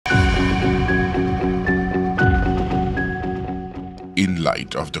In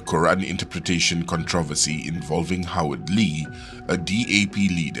light of the Quran interpretation controversy involving Howard Lee, a DAP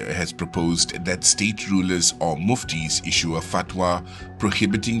leader has proposed that state rulers or muftis issue a fatwa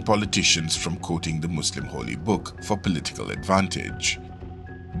prohibiting politicians from quoting the Muslim holy book for political advantage.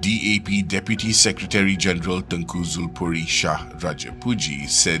 DAP Deputy Secretary General Tengku Zulpuri Shah Puji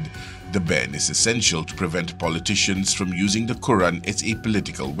said the ban is essential to prevent politicians from using the Quran as a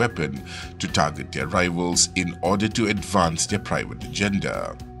political weapon to target their rivals in order to advance their private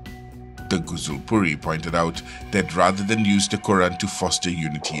agenda. Tengku Zulpuri pointed out that rather than use the Quran to foster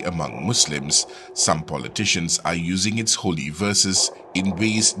unity among Muslims, some politicians are using its holy verses in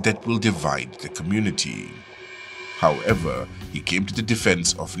ways that will divide the community. However, he came to the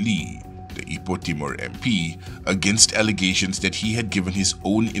defense of Lee, the Ipoh Timur MP, against allegations that he had given his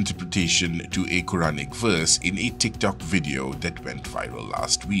own interpretation to a Quranic verse in a TikTok video that went viral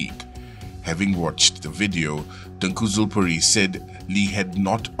last week. Having watched the video, Tengku Zulpuri said Lee had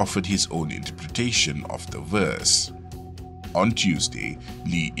not offered his own interpretation of the verse. On Tuesday,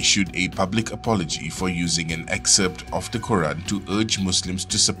 Lee issued a public apology for using an excerpt of the Quran to urge Muslims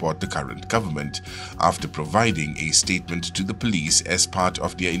to support the current government after providing a statement to the police as part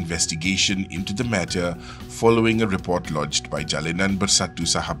of their investigation into the matter following a report lodged by Jalinan Bersatu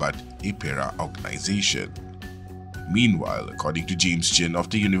Sahabat, a para organization. Meanwhile, according to James Chin of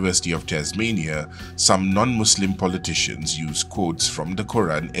the University of Tasmania, some non-Muslim politicians use quotes from the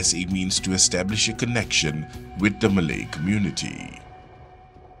Quran as a means to establish a connection with the Malay community.